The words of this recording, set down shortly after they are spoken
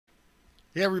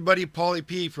Hey everybody, Paulie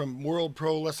P from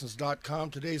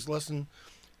WorldProLessons.com. Today's lesson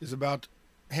is about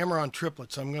hammer-on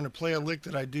triplets. I'm going to play a lick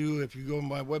that I do. If you go to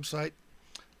my website,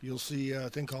 you'll see a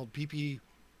thing called ppfunk.com.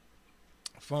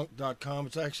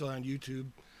 It's actually on YouTube,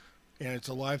 and it's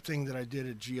a live thing that I did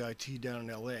at GIT down in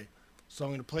LA. So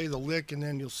I'm going to play the lick, and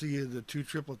then you'll see the two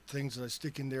triplet things that I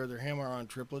stick in there. They're hammer-on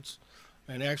triplets.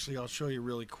 And actually, I'll show you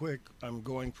really quick. I'm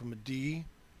going from a D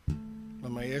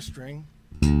on my S string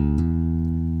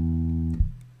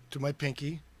to my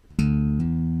pinky,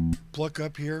 pluck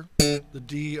up here, the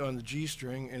D on the G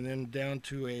string, and then down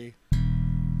to a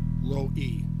low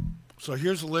E. So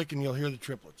here's the lick, and you'll hear the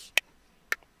triplets.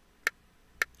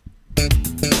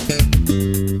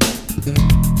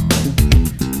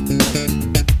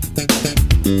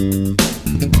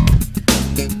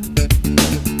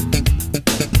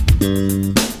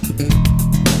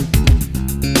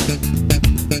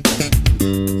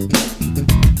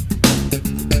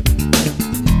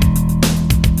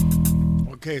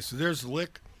 Okay, so there's the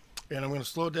lick, and I'm going to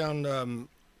slow down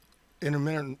in a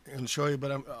minute and show you,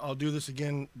 but I'll do this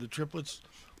again. The triplets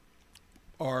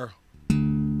are,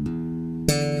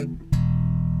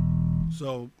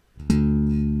 so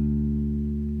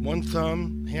one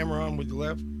thumb, hammer on with your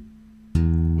left,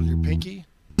 with your pinky,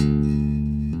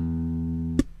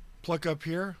 pluck up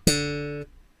here,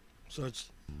 so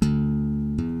it's,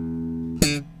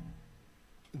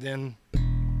 then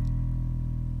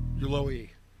your low E.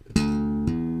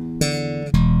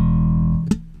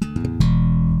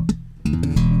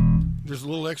 There's a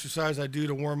little exercise I do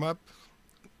to warm up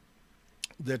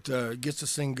that gets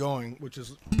this thing going, which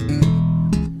is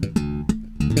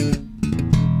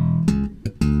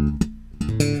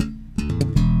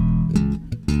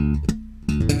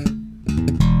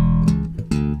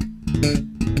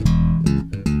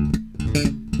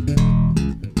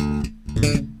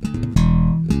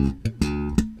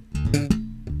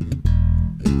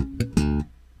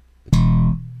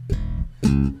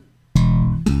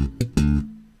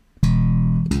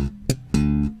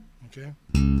okay.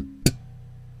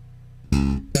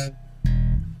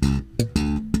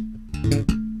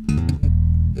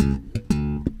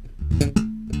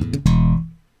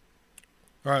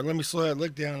 All right, let me slow that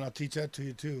lick down, and I'll teach that to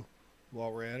you too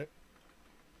while we're at it.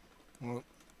 We'll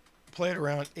play it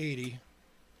around 80.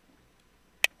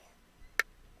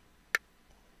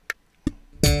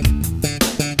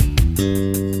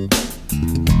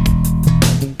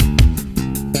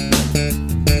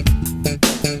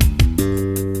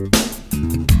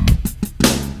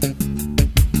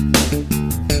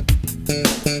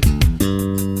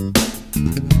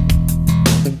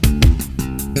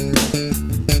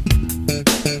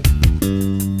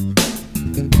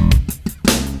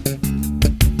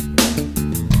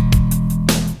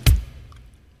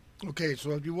 Okay,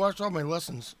 so if you watched all my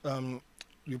lessons,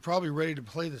 you're probably ready to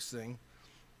play this thing.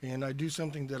 And I do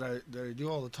something that I do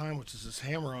all the time, which is this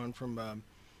hammer on from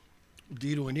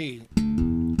D to an E.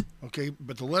 Okay,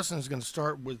 but the lesson is going to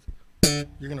start with,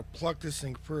 you're going to pluck this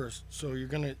thing first. So you're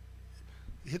going to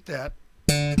hit that,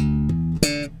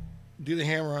 do the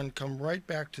hammer on, come right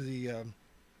back to the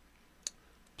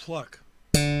pluck.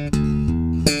 But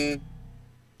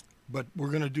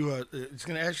we're going to do it's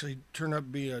going to actually turn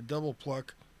up be a double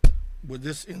pluck with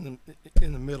this in the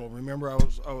middle. Remember, I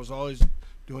was always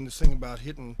doing this thing about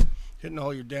hitting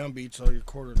all your downbeats, all your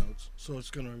quarter notes. So it's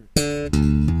gonna,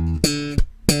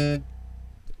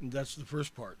 that's the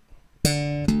first part.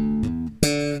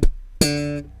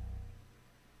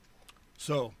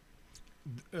 So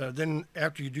then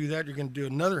after you do that, you're gonna do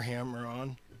another hammer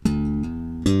on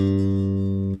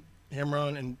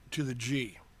and to the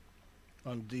G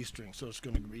on the D string. So it's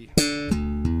gonna be,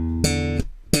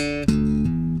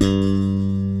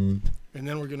 and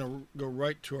then we're going to go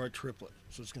right to our triplet.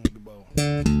 So it's going to go.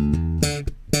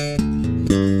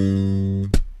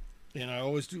 And I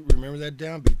always do, remember that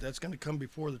downbeat. That's going to come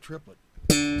before the triplet.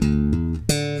 And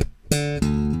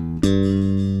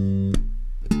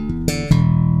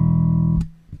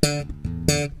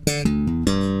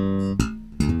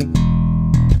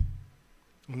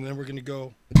then we're going to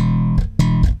go,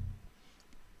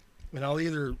 and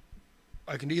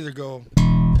I can either go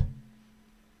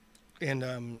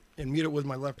and mute it with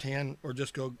my left hand, or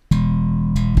just go.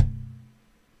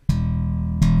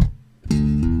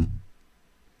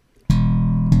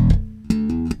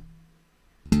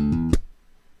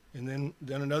 And then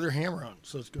another hammer on.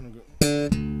 So it's going to go.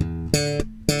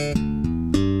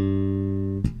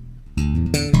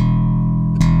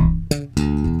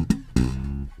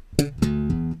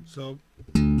 So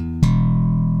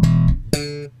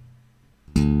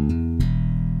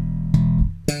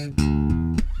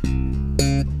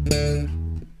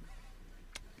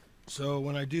So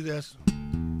when I do this,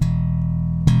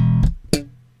 and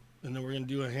then we're going to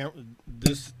do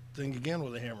this thing again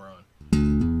with a hammer on.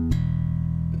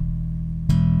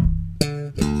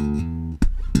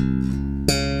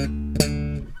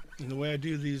 And the way I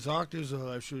do these octaves,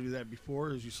 I've showed you that before,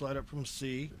 is you slide up from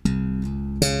C,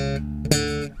 and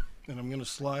I'm going to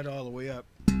slide all the way up.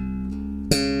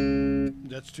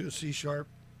 That's to a C sharp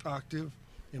octave.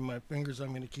 In my fingers, I'm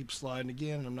going to keep sliding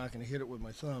again, and I'm not going to hit it with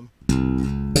my thumb.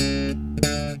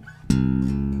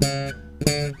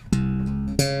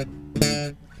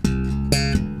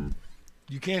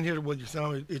 You can't hit it with your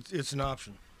thumb. It's an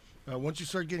option. Once you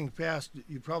start getting fast,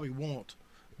 you probably won't,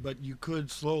 but you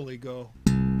could slowly go.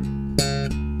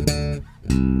 And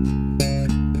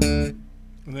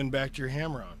then back to your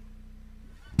hammer on.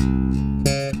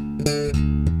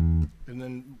 And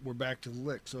then we're back to the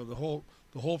lick. So the whole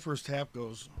first half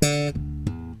goes.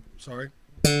 Sorry.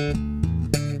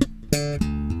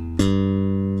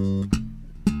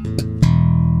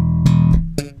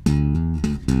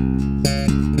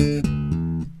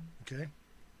 Okay.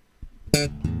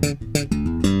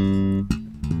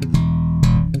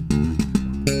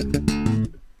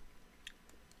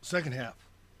 Second half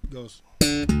goes.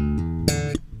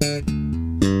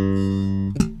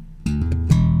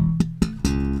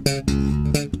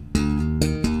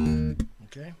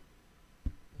 Okay.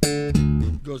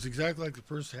 Goes exactly like the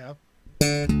first half.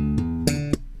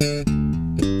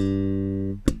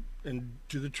 And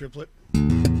do the triplet.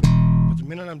 But the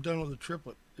minute I'm done with the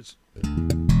triplet, it's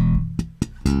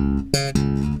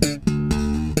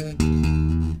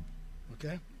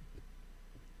okay.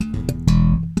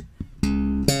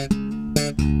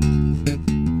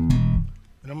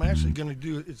 And I'm actually going to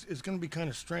do it's going to be kind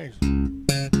of strange.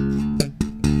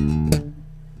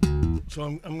 So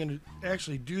I'm going to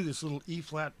actually do this little E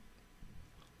flat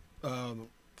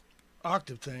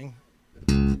octave thing,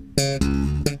 and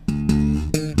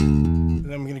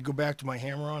then I'm going to go back to my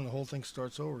hammer on. The whole thing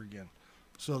starts over again.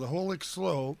 So the whole lick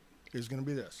slow is going to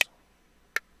be this.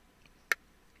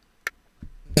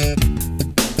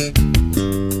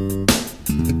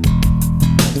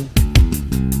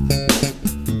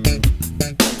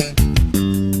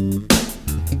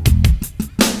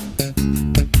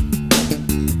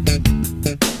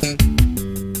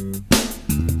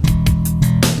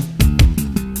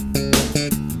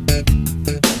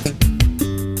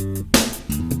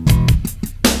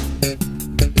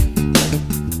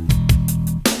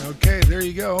 There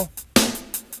you go.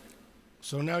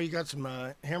 So now you got some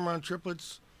hammer-on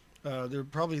triplets. They're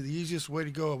probably the easiest way to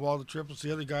go of all the triplets.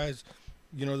 The other guys,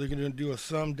 you know, they're going to do a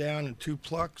thumb down and 2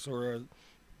 plucks, or a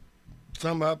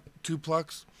thumb up, 2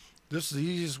 plucks. This is the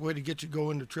easiest way to get you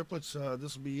going to triplets.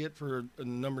 This will be it for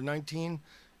number 19,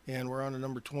 and we're on to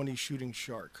number 20, Shooting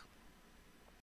Shark.